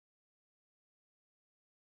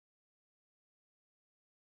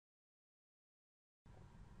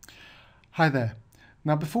Hi there.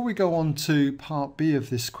 Now before we go on to part B of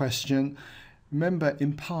this question, remember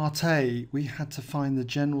in part A we had to find the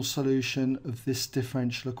general solution of this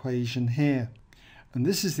differential equation here. And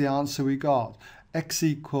this is the answer we got. X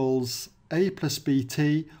equals a plus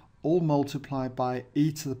bt all multiplied by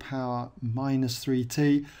e to the power minus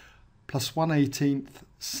 3t plus 1/18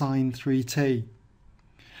 sine 3t.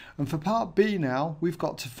 And for part B now, we've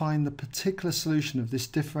got to find the particular solution of this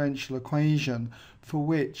differential equation for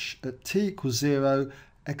which at t equals 0,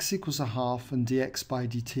 x equals a half and dx by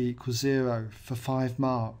dt equals 0 for 5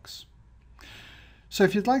 marks. So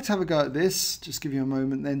if you'd like to have a go at this, just give you a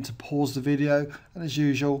moment then to pause the video, and as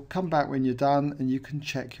usual, come back when you're done and you can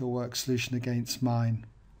check your work solution against mine.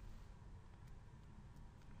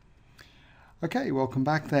 Okay, welcome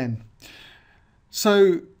back then.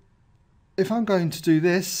 So if I'm going to do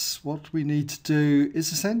this, what we need to do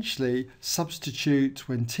is essentially substitute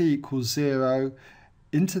when t equals 0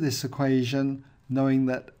 into this equation, knowing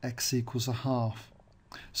that x equals a half.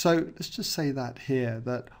 So let's just say that here,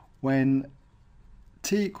 that when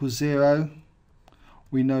t equals 0,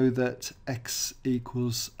 we know that x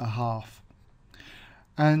equals a half.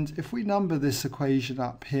 And if we number this equation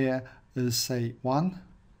up here as, say, 1,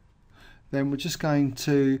 then we're just going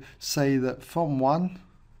to say that from 1,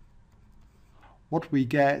 what we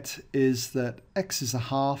get is that x is a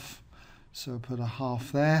half, so I'll put a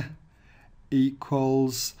half there,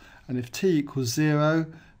 equals, and if t equals 0,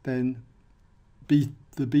 then the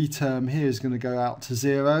b term here is going to go out to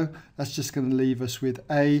 0. That's just going to leave us with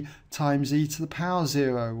a times e to the power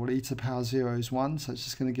 0. Well, e to the power 0 is 1, so it's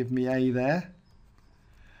just going to give me a there.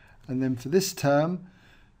 And then for this term,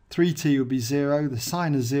 3t will be 0. The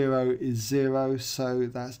sine of 0 is 0, so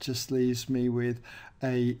that just leaves me with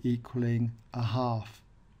a equaling a half.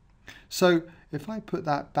 So if I put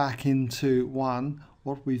that back into 1,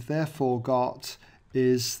 what we've therefore got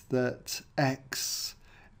is that x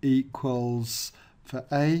equals, for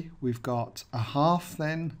a, we've got a half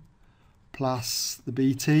then, plus the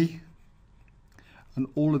bt, and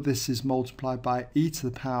all of this is multiplied by e to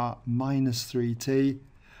the power minus 3t,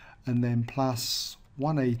 and then plus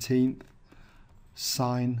 1/18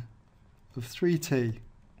 sine of 3t.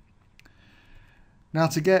 Now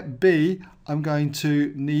to get b, I'm going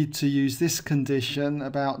to need to use this condition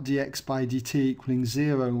about dx by dt equaling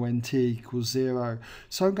 0 when t equals 0.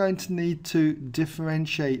 So I'm going to need to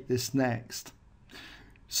differentiate this next.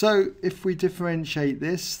 So if we differentiate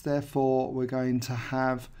this, therefore we're going to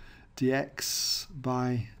have dx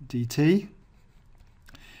by dt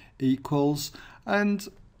equals, and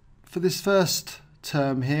for this first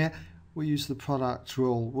term here, we'll use the product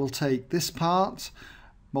rule. We'll take this part,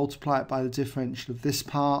 multiply it by the differential of this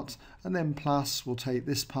part, and then plus we'll take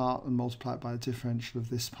this part and multiply it by the differential of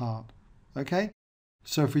this part. Okay?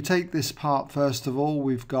 So if we take this part first of all,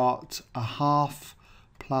 we've got a half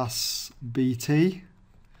plus bt,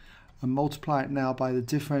 and multiply it now by the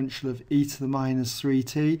differential of e to the minus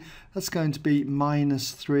 3t. That's going to be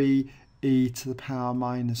minus 3e to the power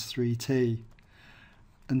minus 3t.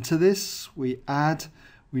 And to this we add,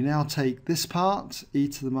 we now take this part, e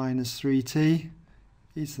to the minus 3t,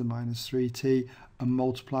 e to the minus 3t, and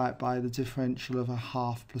multiply it by the differential of a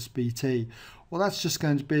half plus bt. Well, that's just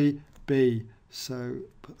going to be b, so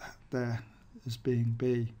put that there as being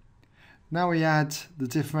b. Now we add the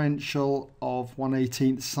differential of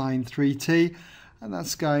 1/18 sine 3t, and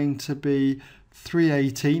that's going to be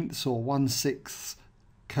 3/18 or 1/6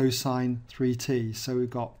 cosine 3t. So we've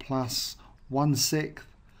got plus 1/6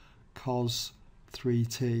 cos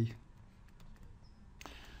 3t.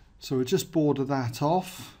 So we'll just border that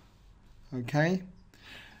off. Okay.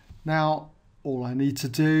 Now all I need to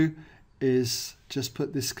do is just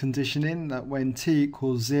put this condition in that when t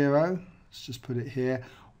equals 0, let's just put it here,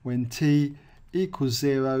 when t equals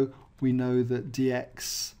 0, we know that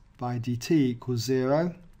dx by dt equals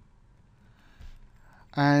 0.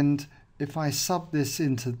 And if I sub this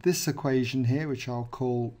into this equation here, which I'll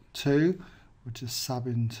call 2, we'll just sub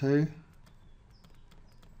in 2,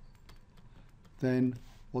 then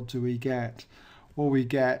what do we get? Well, we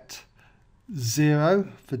get 0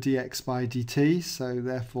 for dx by dt, so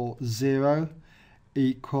therefore 0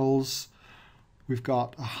 equals, we've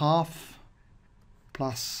got a half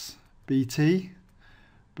plus bt,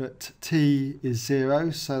 but t is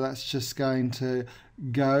 0, so that's just going to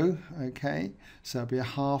go, okay? So it'll be a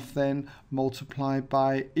half then multiplied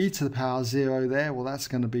by e to the power 0 there, well that's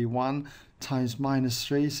going to be 1 times minus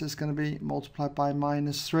 3, so it's going to be multiplied by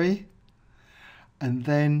minus 3. And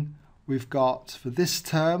then we've got, for this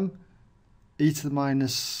term, e to the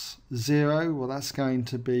minus 0, well that's going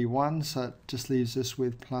to be 1, so it just leaves us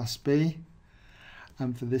with plus b.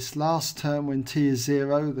 And for this last term, when t is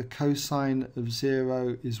 0, the cosine of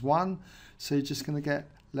 0 is 1. So you're just going to get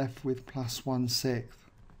left with plus 1/6.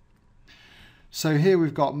 So here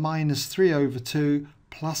we've got minus 3 over 2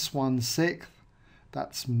 plus 1/6.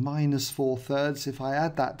 That's minus 4/3. If I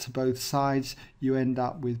add that to both sides, you end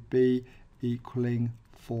up with b equaling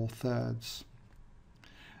 4/3.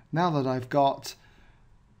 Now that I've got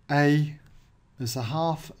a as a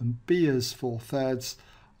half and b as 4/3,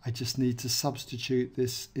 I just need to substitute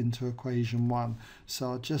this into equation 1.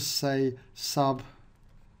 So I'll just say sub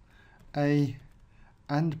a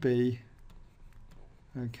and b,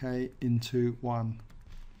 okay, into 1.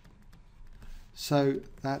 So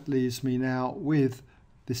that leaves me now with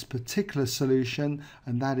this particular solution,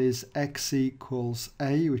 and that is x equals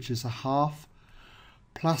a, which is a half,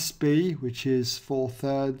 plus b, which is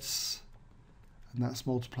 4/3, and that's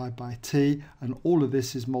multiplied by t, and all of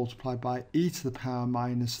this is multiplied by e to the power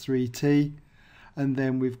minus 3t, and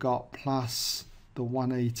then we've got plus the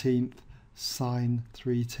 1/18 sine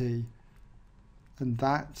 3t, and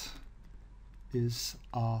that is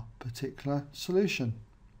our particular solution.